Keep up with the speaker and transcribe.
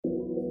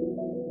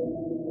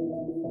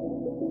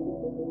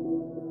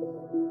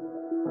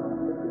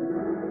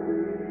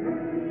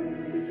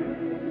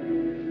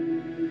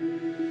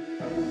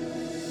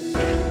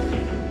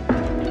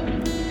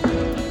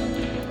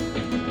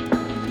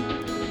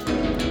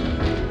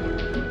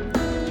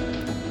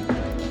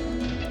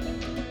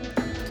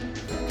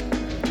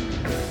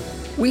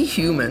We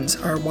humans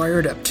are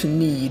wired up to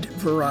need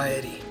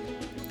variety.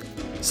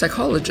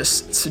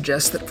 Psychologists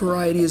suggest that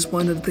variety is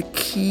one of the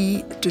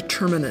key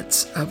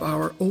determinants of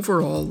our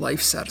overall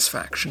life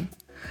satisfaction.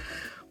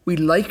 We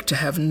like to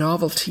have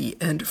novelty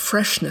and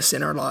freshness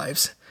in our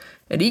lives,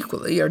 and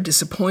equally are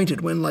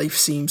disappointed when life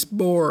seems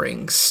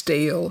boring,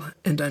 stale,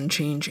 and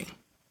unchanging.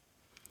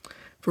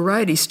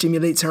 Variety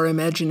stimulates our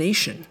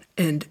imagination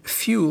and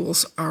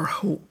fuels our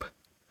hope.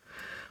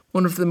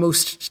 One of the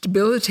most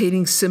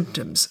debilitating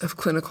symptoms of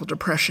clinical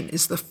depression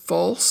is the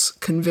false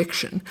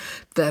conviction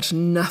that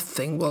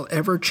nothing will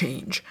ever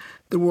change.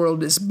 The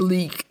world is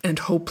bleak and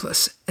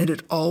hopeless, and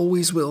it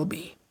always will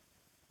be.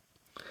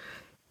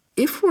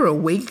 If we're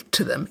awake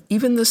to them,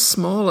 even the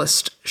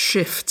smallest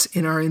shifts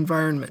in our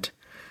environment,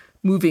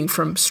 moving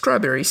from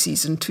strawberry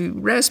season to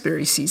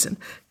raspberry season,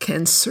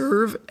 can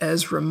serve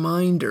as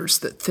reminders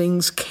that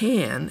things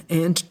can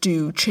and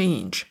do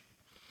change.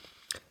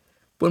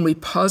 When we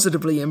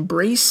positively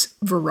embrace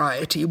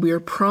variety, we are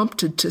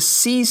prompted to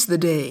seize the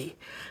day,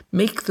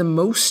 make the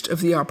most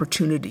of the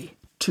opportunity,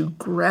 to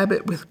grab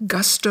it with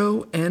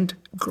gusto and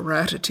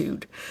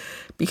gratitude,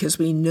 because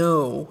we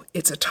know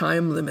it's a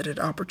time-limited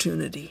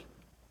opportunity.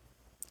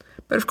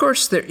 But of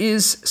course, there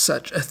is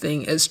such a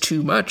thing as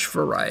too much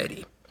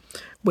variety.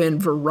 When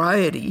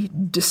variety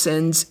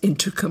descends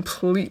into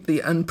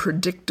completely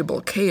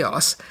unpredictable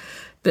chaos,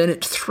 then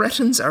it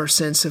threatens our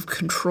sense of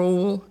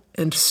control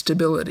and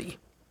stability.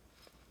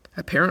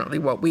 Apparently,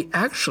 what we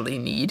actually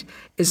need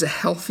is a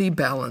healthy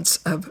balance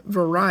of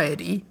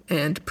variety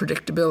and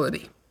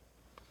predictability.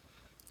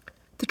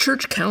 The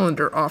church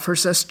calendar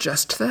offers us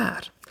just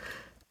that,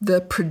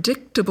 the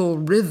predictable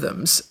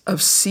rhythms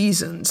of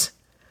seasons,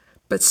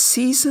 but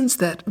seasons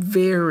that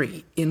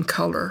vary in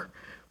color,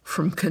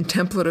 from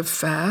contemplative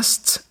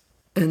fasts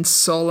and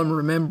solemn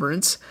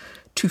remembrance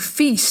to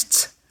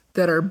feasts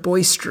that are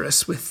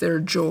boisterous with their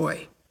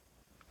joy.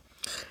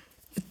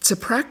 It's a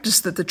practice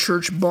that the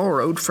church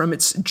borrowed from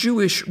its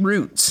Jewish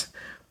roots,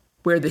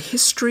 where the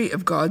history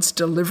of God's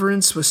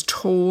deliverance was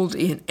told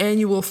in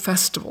annual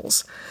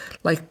festivals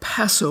like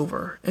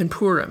Passover and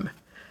Purim,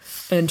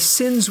 and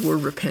sins were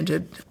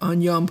repented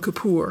on Yom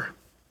Kippur.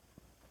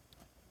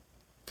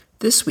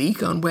 This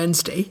week, on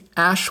Wednesday,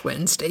 Ash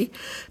Wednesday,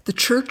 the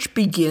church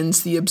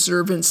begins the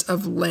observance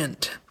of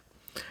Lent,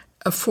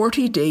 a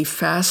 40-day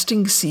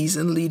fasting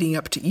season leading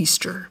up to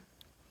Easter.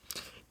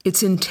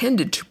 It's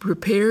intended to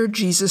prepare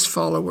Jesus'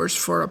 followers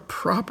for a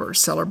proper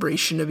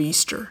celebration of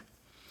Easter.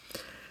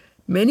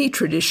 Many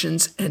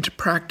traditions and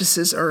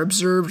practices are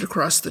observed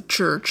across the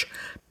church,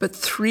 but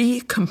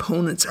three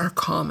components are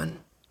common: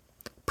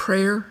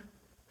 prayer,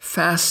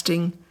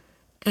 fasting,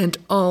 and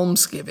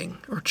almsgiving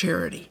or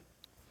charity.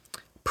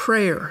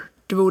 Prayer,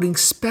 devoting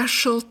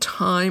special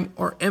time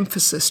or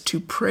emphasis to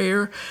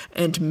prayer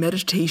and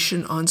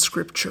meditation on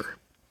Scripture.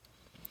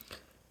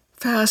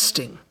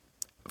 Fasting,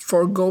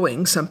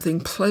 foregoing something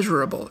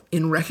pleasurable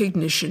in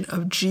recognition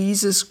of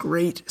Jesus'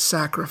 great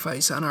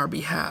sacrifice on our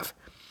behalf,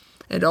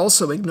 and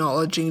also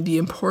acknowledging the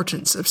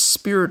importance of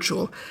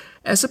spiritual,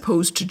 as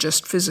opposed to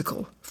just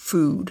physical,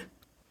 food.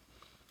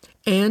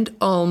 And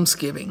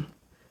almsgiving,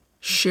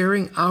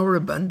 sharing our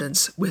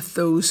abundance with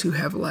those who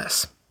have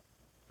less.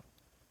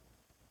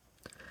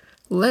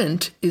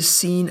 Lent is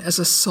seen as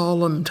a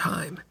solemn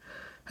time,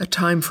 a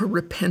time for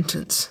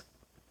repentance.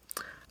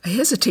 I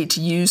hesitate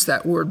to use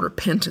that word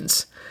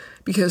repentance,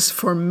 because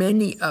for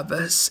many of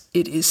us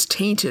it is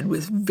tainted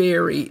with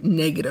very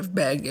negative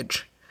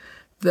baggage,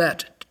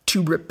 that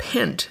to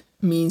repent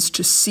means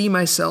to see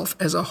myself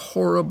as a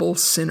horrible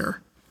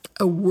sinner,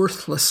 a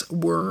worthless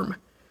worm.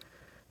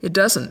 It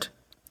doesn't.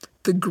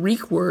 The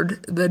Greek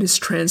word that is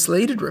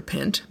translated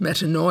repent,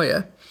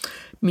 metanoia,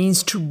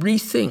 means to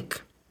rethink,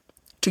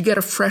 to get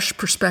a fresh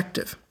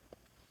perspective.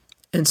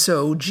 And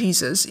so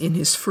Jesus, in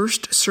his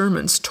first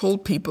sermons,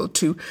 told people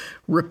to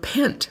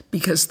repent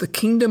because the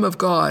kingdom of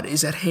God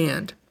is at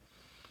hand.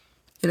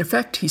 In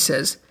effect, he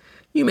says,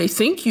 you may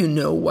think you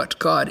know what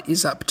God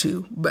is up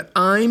to, but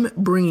I'm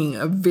bringing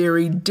a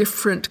very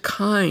different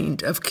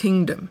kind of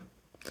kingdom.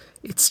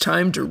 It's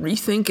time to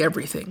rethink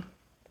everything.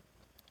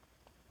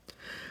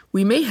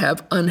 We may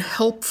have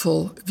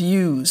unhelpful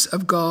views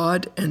of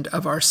God and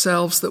of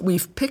ourselves that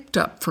we've picked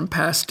up from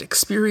past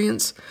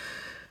experience,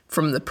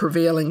 from the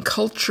prevailing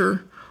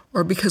culture,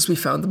 or because we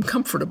found them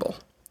comfortable.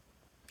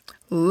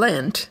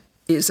 Lent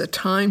is a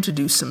time to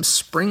do some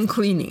spring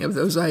cleaning of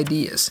those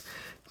ideas,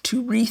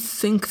 to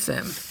rethink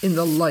them in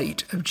the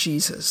light of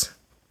Jesus.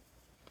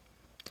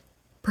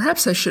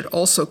 Perhaps I should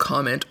also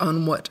comment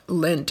on what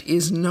Lent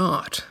is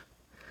not.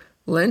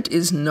 Lent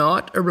is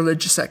not a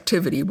religious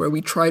activity where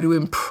we try to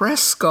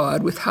impress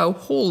God with how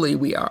holy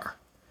we are.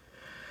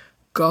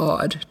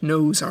 God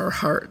knows our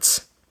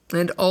hearts,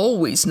 and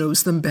always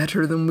knows them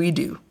better than we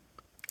do.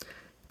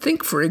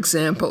 Think, for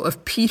example,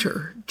 of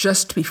Peter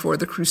just before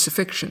the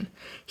crucifixion.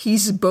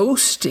 He's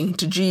boasting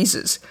to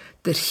Jesus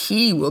that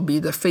he will be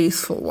the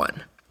faithful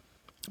one.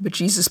 But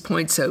Jesus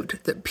points out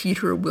that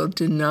Peter will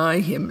deny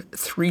him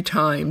 3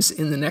 times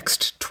in the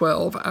next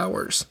 12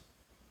 hours.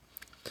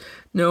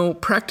 No,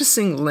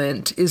 practicing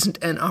Lent isn't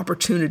an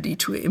opportunity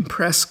to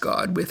impress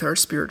God with our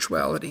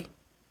spirituality.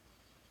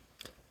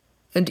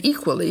 And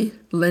equally,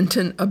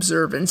 Lenten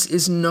observance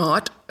is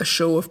not a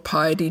show of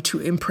piety to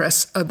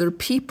impress other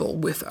people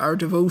with our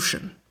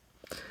devotion.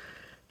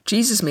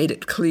 Jesus made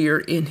it clear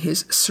in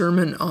his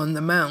Sermon on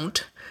the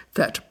Mount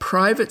that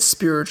private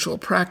spiritual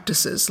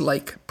practices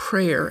like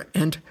prayer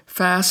and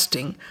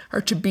fasting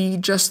are to be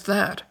just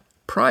that,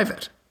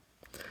 private.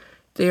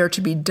 They are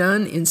to be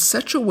done in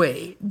such a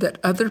way that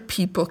other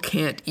people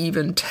can't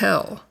even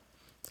tell,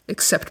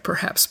 except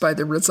perhaps by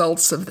the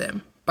results of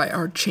them, by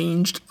our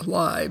changed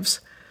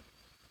lives.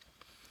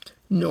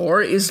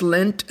 Nor is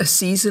Lent a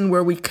season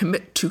where we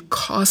commit to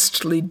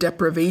costly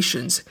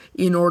deprivations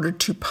in order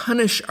to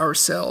punish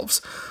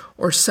ourselves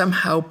or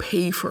somehow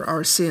pay for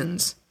our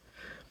sins.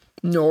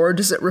 Nor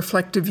does it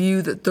reflect a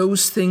view that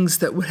those things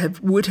that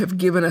would have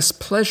given us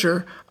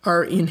pleasure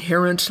are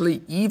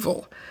inherently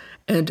evil,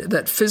 and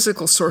that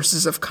physical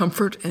sources of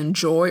comfort and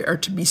joy are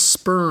to be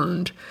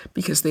spurned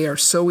because they are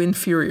so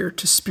inferior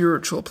to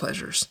spiritual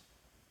pleasures.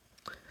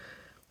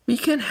 We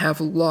can have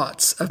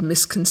lots of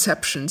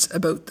misconceptions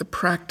about the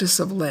practice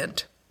of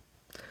Lent.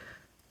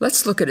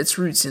 Let's look at its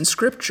roots in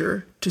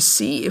Scripture to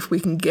see if we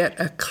can get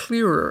a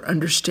clearer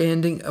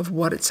understanding of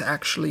what it's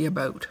actually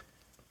about.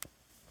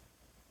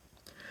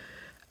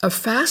 A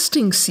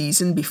fasting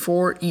season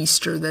before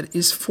Easter that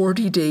is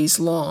 40 days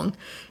long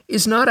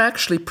is not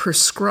actually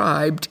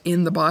prescribed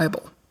in the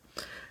Bible,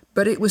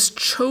 but it was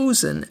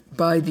chosen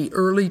by the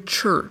early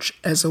church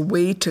as a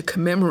way to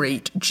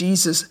commemorate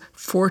Jesus'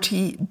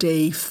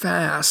 40-day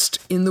fast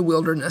in the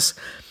wilderness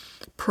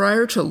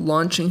prior to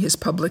launching his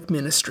public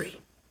ministry.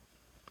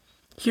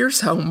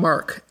 Here's how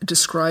Mark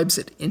describes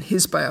it in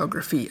his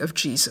biography of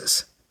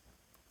Jesus.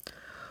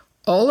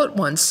 All at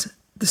once,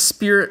 the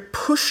Spirit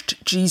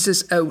pushed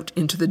Jesus out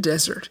into the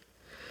desert.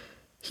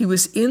 He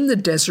was in the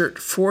desert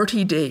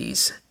 40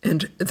 days,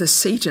 and the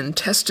Satan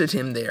tested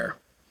him there.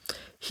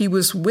 He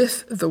was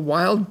with the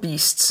wild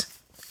beasts,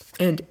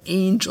 and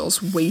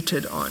angels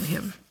waited on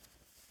him.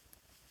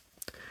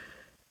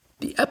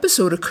 The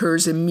episode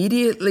occurs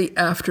immediately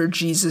after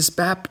Jesus'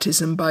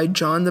 baptism by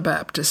John the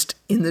Baptist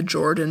in the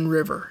Jordan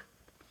River.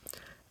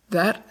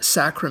 That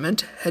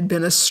sacrament had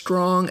been a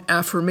strong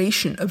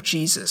affirmation of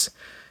Jesus,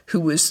 who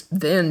was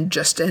then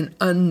just an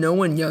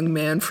unknown young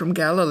man from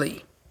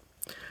Galilee.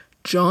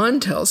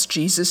 John tells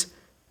Jesus,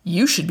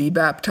 "You should be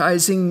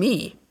baptizing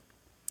me."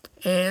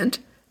 And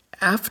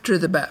after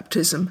the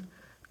baptism,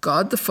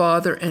 God the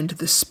Father and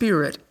the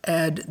Spirit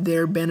add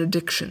their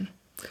benediction.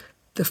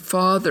 The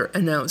Father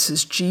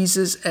announces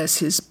Jesus as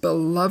his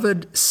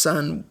beloved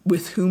Son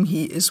with whom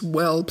he is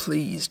well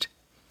pleased.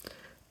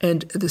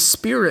 And the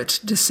Spirit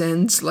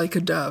descends like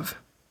a dove.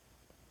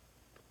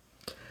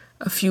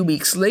 A few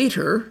weeks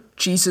later,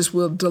 Jesus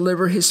will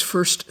deliver his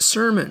first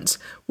sermons,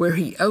 where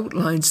he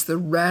outlines the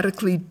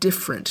radically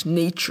different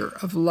nature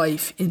of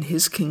life in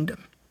his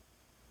kingdom.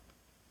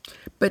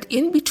 But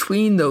in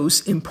between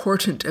those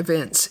important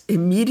events,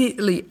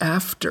 immediately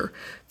after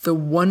the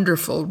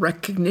wonderful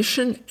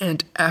recognition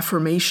and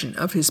affirmation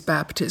of his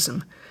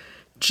baptism,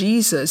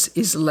 Jesus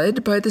is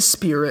led by the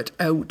Spirit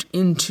out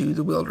into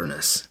the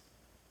wilderness.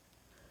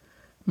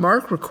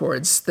 Mark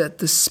records that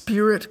the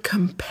Spirit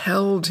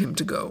compelled him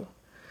to go.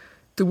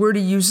 The word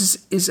he uses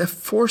is a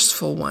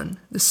forceful one,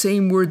 the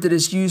same word that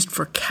is used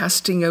for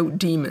casting out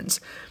demons.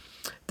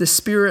 The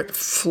Spirit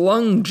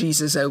flung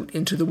Jesus out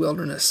into the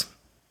wilderness.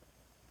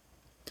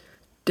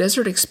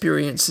 Desert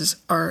experiences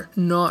are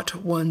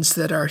not ones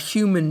that our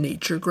human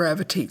nature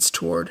gravitates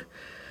toward,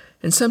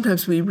 and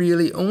sometimes we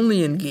really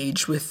only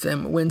engage with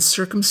them when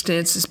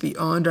circumstances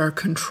beyond our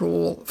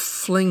control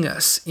fling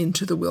us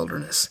into the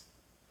wilderness.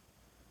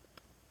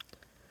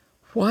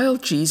 While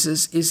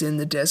Jesus is in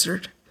the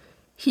desert,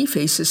 he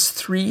faces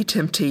 3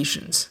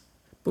 temptations.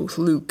 Both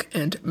Luke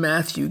and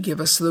Matthew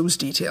give us those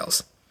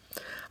details.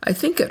 I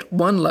think at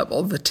one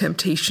level, the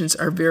temptations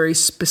are very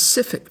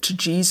specific to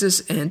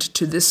Jesus and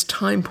to this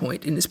time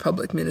point in his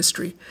public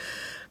ministry.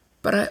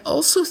 But I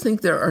also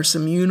think there are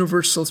some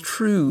universal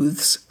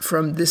truths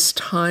from this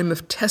time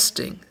of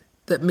testing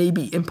that may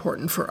be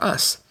important for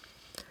us,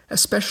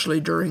 especially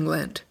during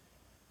Lent.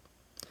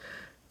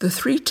 The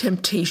 3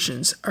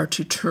 temptations are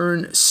to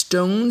turn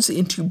stones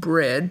into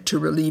bread to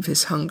relieve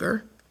his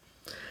hunger,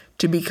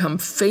 to become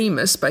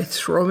famous by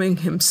throwing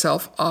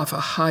himself off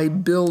a high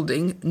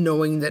building,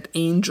 knowing that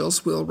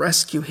angels will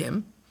rescue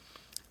him,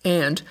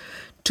 and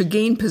to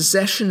gain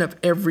possession of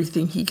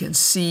everything he can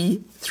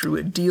see through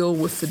a deal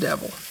with the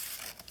devil.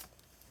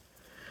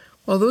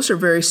 While those are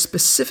very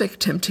specific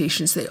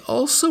temptations, they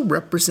also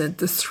represent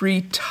the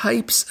 3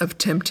 types of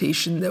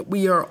temptation that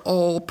we are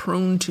all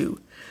prone to.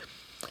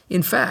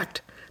 In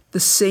fact, the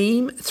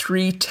same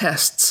 3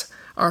 tests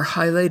are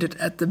highlighted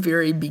at the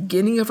very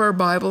beginning of our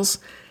Bibles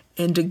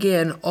and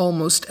again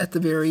almost at the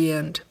very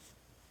end.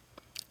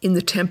 In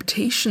the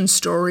temptation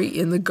story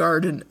in the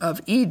Garden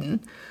of Eden,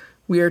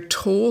 we are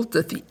told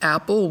that the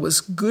apple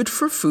was good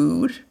for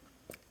food,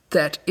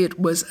 that it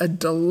was a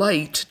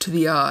delight to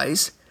the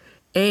eyes,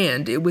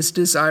 and it was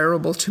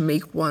desirable to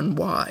make one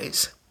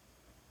wise.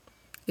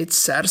 It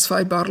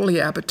satisfied bodily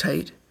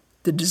appetite,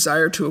 the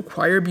desire to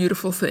acquire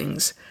beautiful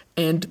things,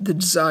 and the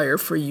desire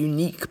for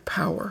unique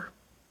power.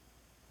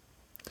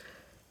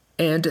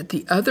 And at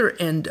the other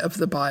end of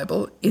the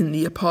Bible, in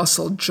the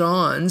Apostle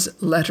John's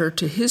letter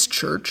to his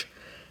church,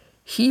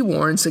 he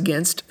warns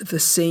against the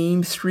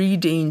same three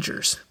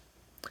dangers: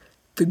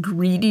 the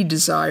greedy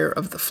desire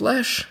of the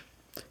flesh,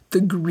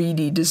 the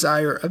greedy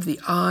desire of the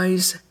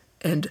eyes,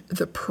 and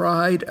the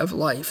pride of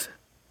life.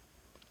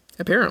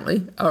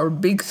 Apparently, our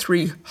big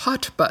three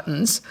hot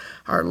buttons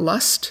are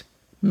lust,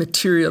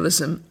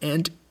 materialism,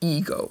 and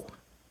ego.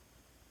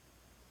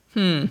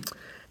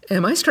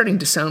 Am I starting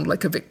to sound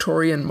like a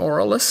Victorian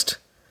moralist?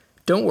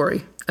 Don't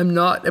worry, I'm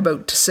not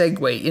about to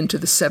segue into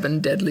the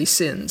 7 deadly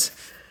sins.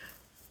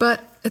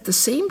 But at the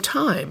same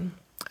time,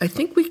 I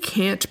think we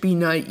can't be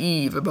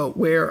naive about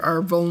where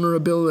our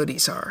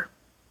vulnerabilities are.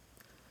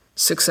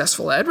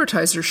 Successful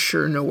advertisers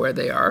sure know where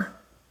they are.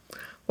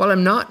 While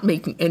I'm not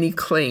making any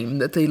claim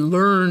that they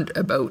learned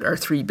about our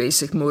 3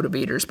 basic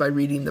motivators by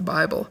reading the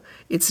Bible,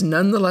 it's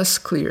nonetheless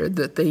clear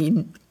that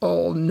they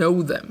all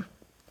know them.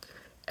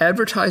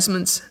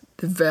 Advertisements,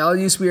 the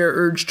values we are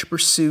urged to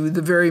pursue,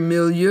 the very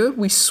milieu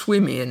we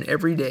swim in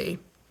every day,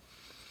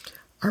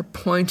 are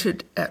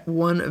pointed at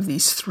one of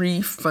these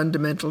 3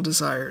 fundamental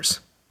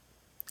desires.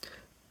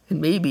 And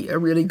maybe a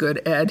really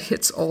good ad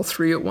hits all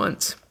 3 at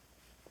once.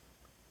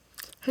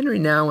 Henry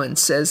Nouwen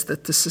says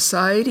that the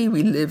society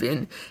we live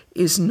in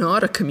is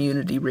not a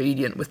community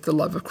radiant with the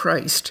love of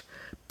Christ,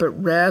 but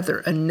rather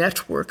a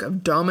network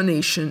of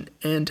domination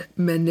and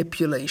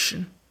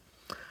manipulation.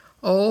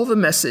 All the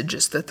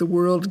messages that the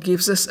world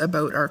gives us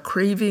about our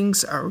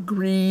cravings, our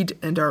greed,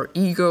 and our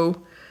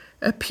ego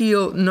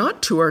appeal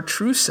not to our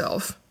true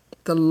self,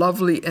 the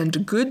lovely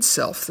and good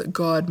self that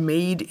God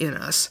made in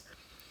us,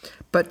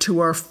 but to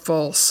our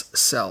false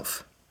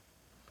self.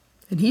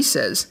 And he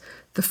says,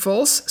 the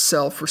false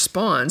self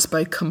responds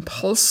by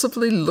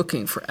compulsively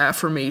looking for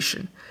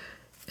affirmation,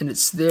 and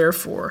it's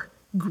therefore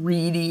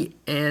greedy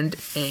and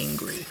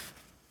angry.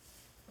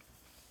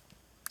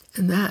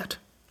 And that,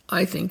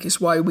 I think,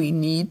 is why we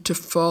need to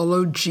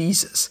follow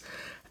Jesus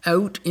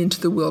out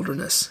into the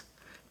wilderness,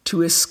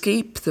 to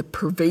escape the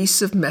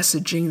pervasive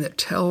messaging that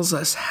tells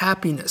us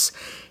happiness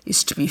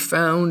is to be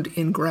found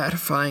in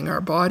gratifying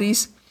our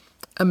bodies,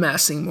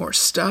 amassing more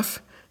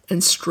stuff,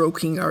 and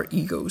stroking our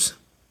egos.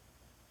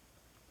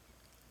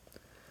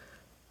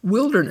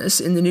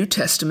 Wilderness in the New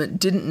Testament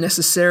didn't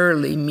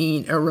necessarily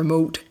mean a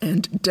remote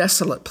and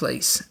desolate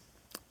place,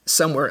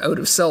 somewhere out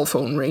of cell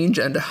phone range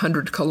and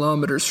 100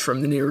 kilometers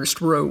from the nearest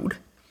road.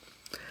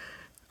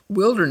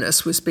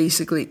 Wilderness was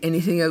basically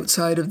anything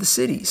outside of the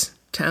cities,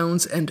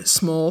 towns, and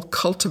small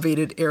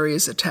cultivated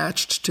areas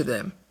attached to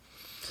them.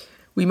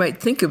 We might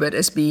think of it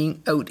as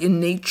being out in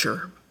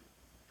nature.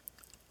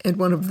 And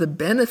one of the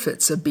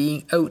benefits of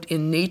being out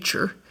in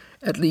nature,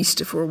 at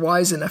least if we're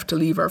wise enough to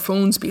leave our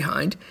phones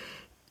behind,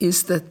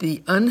 is that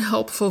the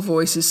unhelpful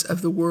voices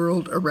of the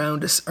world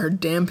around us are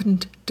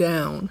dampened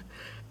down,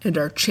 and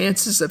our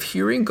chances of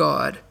hearing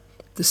God,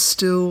 the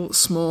still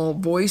small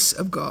voice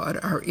of God,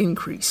 are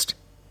increased.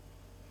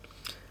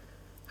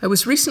 I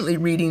was recently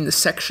reading the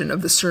section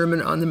of the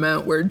Sermon on the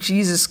Mount where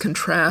Jesus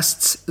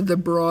contrasts the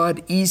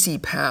broad, easy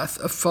path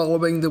of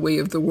following the way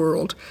of the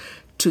world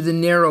to the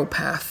narrow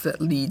path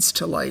that leads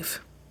to life.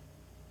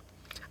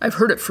 I've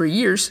heard it for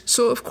years,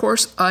 so of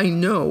course I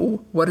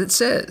know what it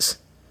says.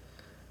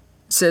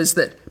 It says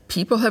that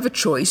people have a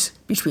choice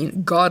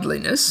between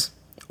godliness,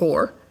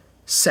 or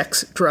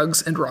sex,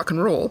 drugs, and rock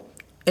and roll,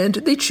 and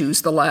they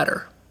choose the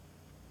latter.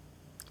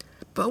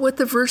 But what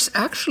the verse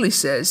actually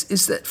says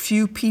is that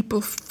few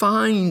people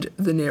find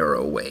the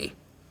narrow way.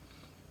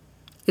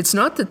 It's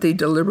not that they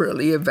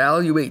deliberately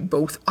evaluate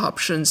both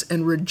options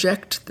and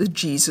reject the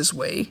Jesus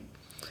way,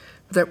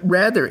 that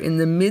rather in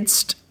the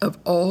midst of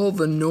all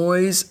the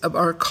noise of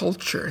our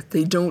culture,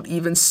 they don't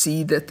even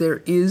see that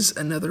there is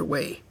another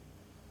way.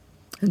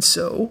 And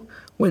so,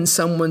 when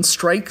someone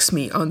strikes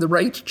me on the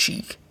right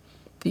cheek,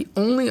 the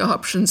only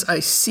options I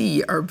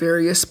see are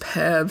various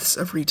paths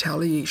of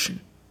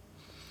retaliation.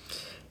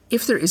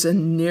 If there is a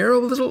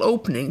narrow little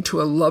opening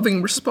to a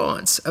loving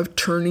response of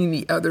turning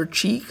the other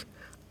cheek,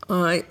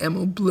 I am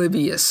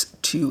oblivious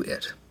to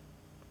it.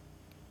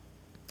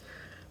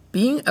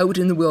 Being out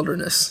in the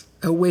wilderness,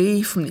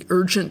 away from the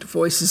urgent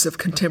voices of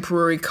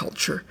contemporary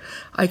culture,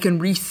 I can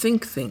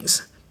rethink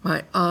things.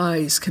 My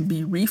eyes can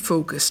be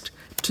refocused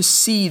to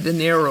see the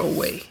narrow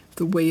way,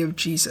 the way of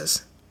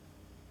Jesus.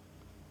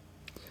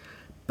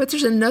 But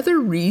there's another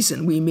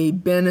reason we may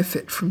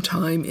benefit from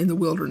time in the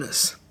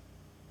wilderness.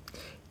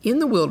 In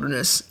the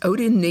wilderness, out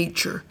in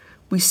nature,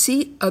 we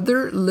see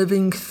other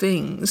living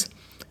things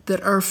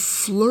that are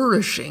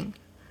flourishing,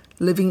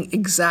 living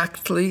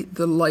exactly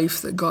the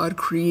life that God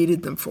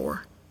created them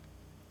for.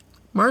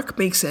 Mark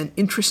makes an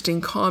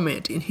interesting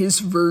comment in his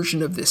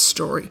version of this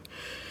story.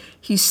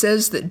 He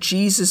says that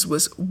Jesus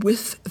was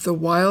with the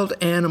wild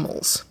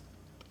animals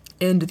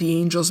and the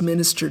angels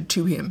ministered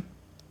to him.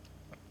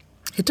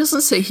 It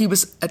doesn't say he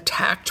was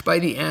attacked by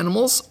the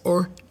animals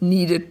or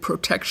needed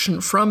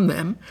protection from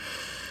them,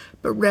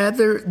 but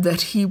rather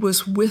that he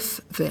was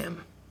with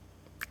them.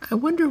 I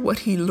wonder what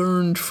he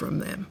learned from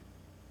them.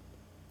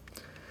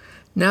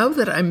 Now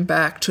that I'm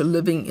back to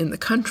living in the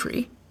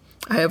country,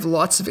 I have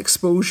lots of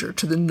exposure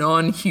to the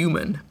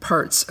non-human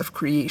parts of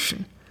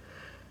creation.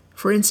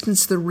 For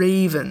instance, the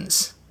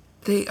ravens.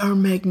 They are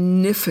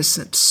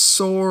magnificent,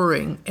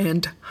 soaring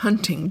and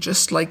hunting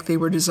just like they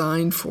were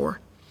designed for.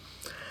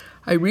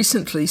 I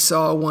recently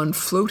saw one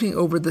floating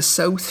over the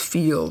south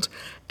field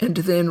and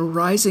then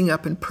rising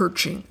up and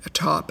perching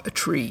atop a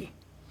tree.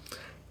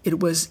 It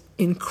was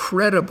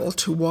incredible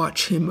to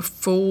watch him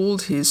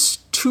fold his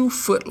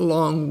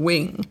 2-foot-long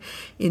wing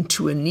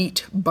into a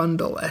neat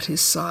bundle at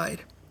his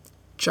side,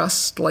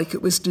 just like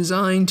it was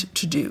designed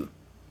to do.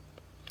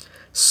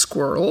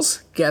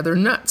 Squirrels gather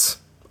nuts,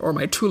 or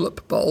my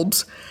tulip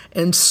bulbs,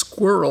 and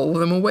squirrel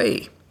them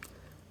away.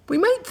 We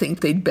might think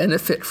they'd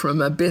benefit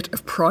from a bit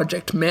of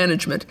project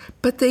management,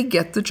 but they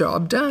get the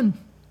job done.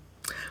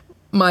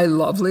 My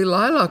lovely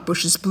lilac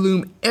bushes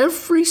bloom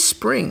every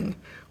spring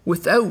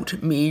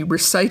without me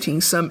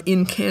reciting some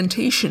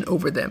incantation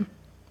over them.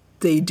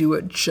 They do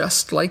it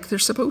just like they're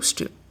supposed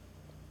to.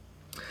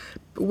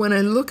 But when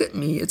I look at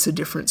me, it's a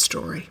different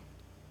story.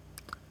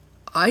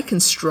 I can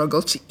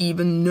struggle to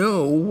even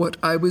know what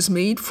I was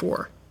made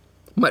for,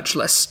 much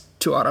less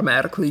to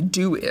automatically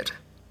do it.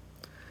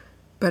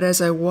 But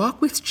as I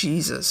walk with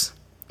Jesus,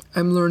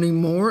 I'm learning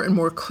more and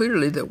more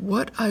clearly that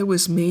what I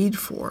was made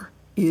for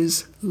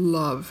is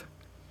love.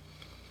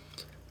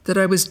 That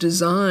I was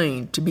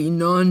designed to be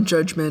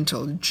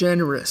non-judgmental,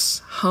 generous,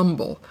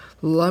 humble,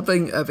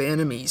 loving of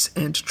enemies,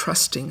 and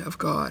trusting of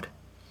God.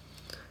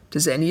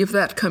 Does any of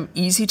that come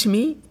easy to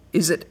me?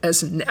 Is it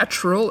as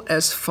natural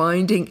as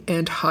finding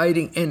and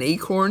hiding an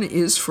acorn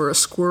is for a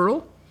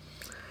squirrel?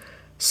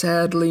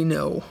 Sadly,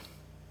 no.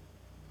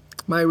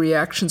 My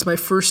reactions, my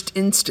first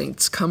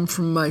instincts come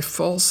from my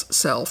false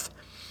self,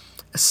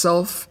 a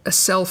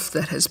self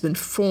that has been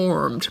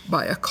formed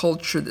by a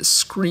culture that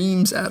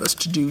screams at us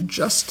to do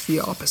just the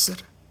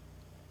opposite.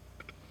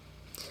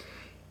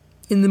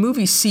 In the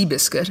movie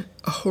Seabiscuit,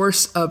 a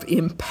horse of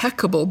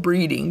impeccable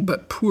breeding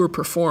but poor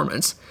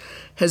performance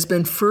has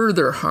been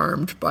further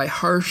harmed by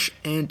harsh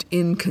and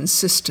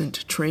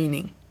inconsistent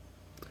training.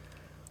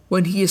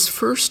 When he is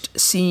first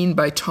seen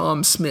by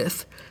Tom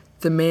Smith,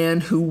 the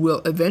man who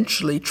will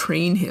eventually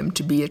train him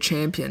to be a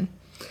champion,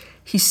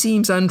 he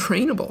seems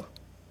untrainable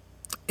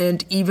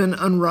and even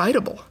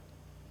unrideable.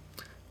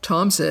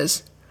 Tom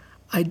says,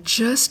 "I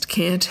just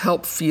can't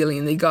help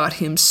feeling they got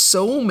him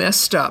so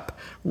messed up,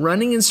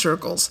 running in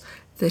circles,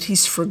 that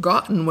he's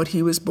forgotten what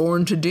he was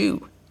born to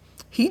do.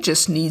 He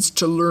just needs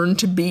to learn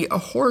to be a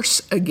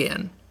horse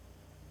again."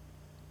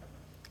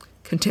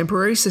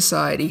 Contemporary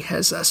society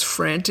has us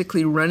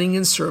frantically running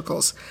in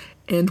circles,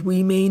 and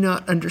we may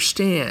not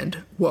understand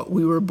what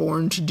we were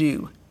born to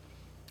do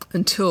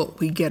until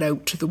we get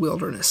out to the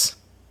wilderness.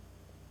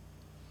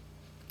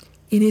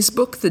 In his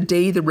book, The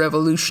Day the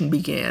Revolution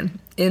Began,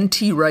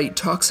 N.T. Wright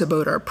talks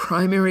about our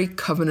primary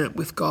covenant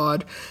with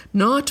God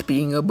not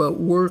being about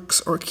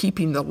works or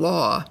keeping the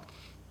law,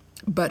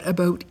 but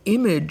about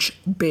image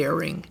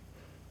bearing.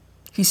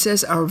 He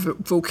says our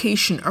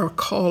vocation, our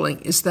calling,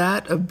 is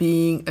that of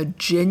being a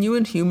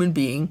genuine human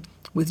being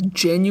with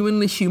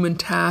genuinely human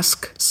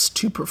tasks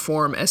to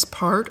perform as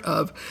part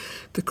of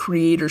the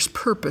Creator's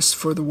purpose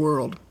for the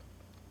world.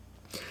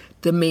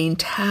 The main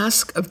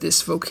task of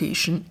this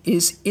vocation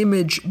is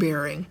image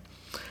bearing,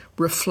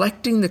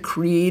 reflecting the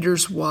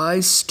Creator's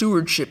wise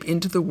stewardship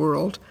into the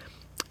world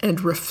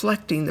and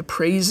reflecting the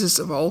praises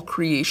of all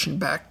creation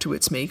back to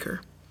its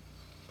Maker.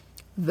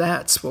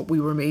 That's what we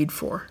were made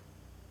for.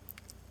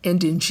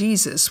 And in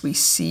Jesus, we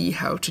see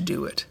how to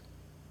do it.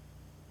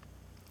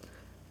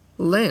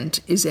 Lent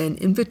is an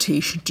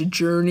invitation to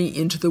journey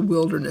into the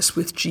wilderness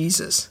with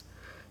Jesus,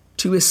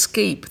 to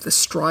escape the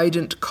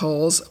strident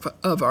calls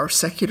of our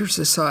secular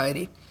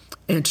society,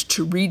 and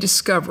to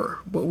rediscover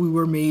what we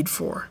were made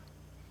for.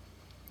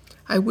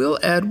 I will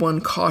add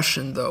one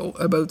caution, though,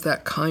 about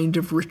that kind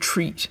of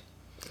retreat.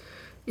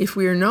 If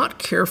we are not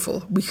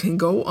careful, we can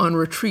go on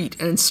retreat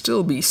and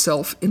still be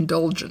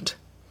self-indulgent.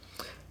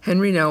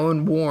 Henry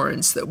Nouwen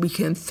warns that we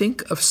can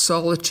think of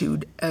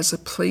solitude as a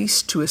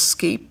place to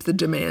escape the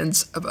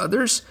demands of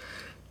others,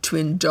 to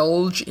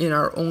indulge in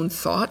our own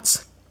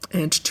thoughts,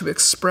 and to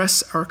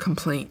express our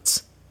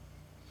complaints,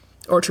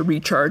 or to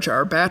recharge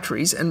our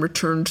batteries and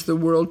return to the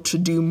world to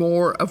do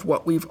more of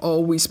what we've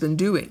always been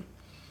doing.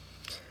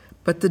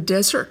 But the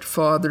Desert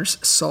Fathers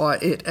saw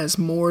it as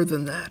more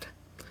than that.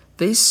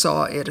 They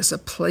saw it as a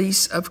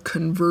place of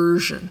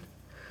conversion,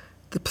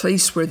 the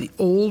place where the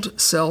old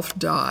self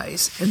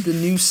dies and the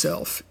new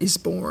self is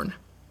born.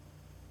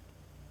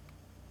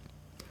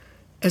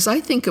 As I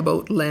think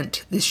about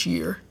Lent this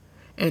year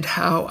and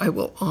how I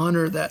will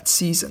honor that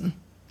season,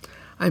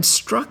 I'm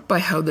struck by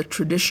how the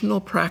traditional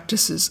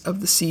practices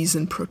of the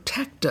season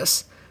protect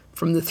us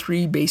from the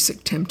three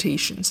basic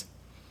temptations.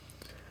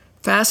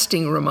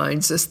 Fasting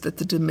reminds us that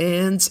the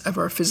demands of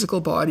our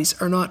physical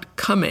bodies are not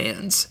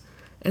commands,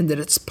 and that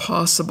it's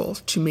possible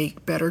to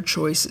make better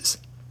choices.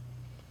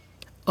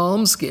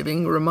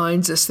 Almsgiving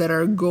reminds us that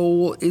our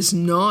goal is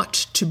not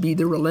to be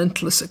the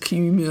relentless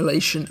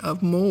accumulation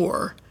of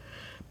more,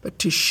 but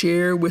to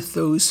share with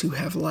those who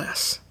have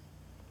less.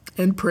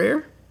 And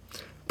prayer?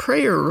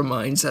 Prayer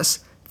reminds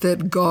us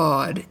that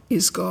God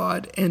is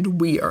God and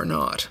we are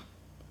not.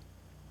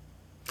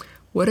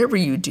 Whatever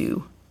you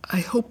do, I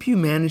hope you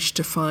manage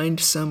to find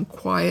some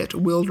quiet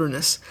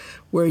wilderness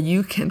where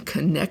you can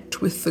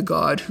connect with the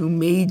God who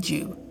made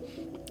you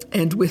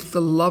and with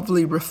the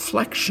lovely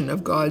reflection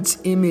of God's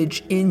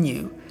image in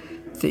you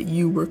that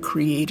you were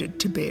created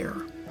to bear.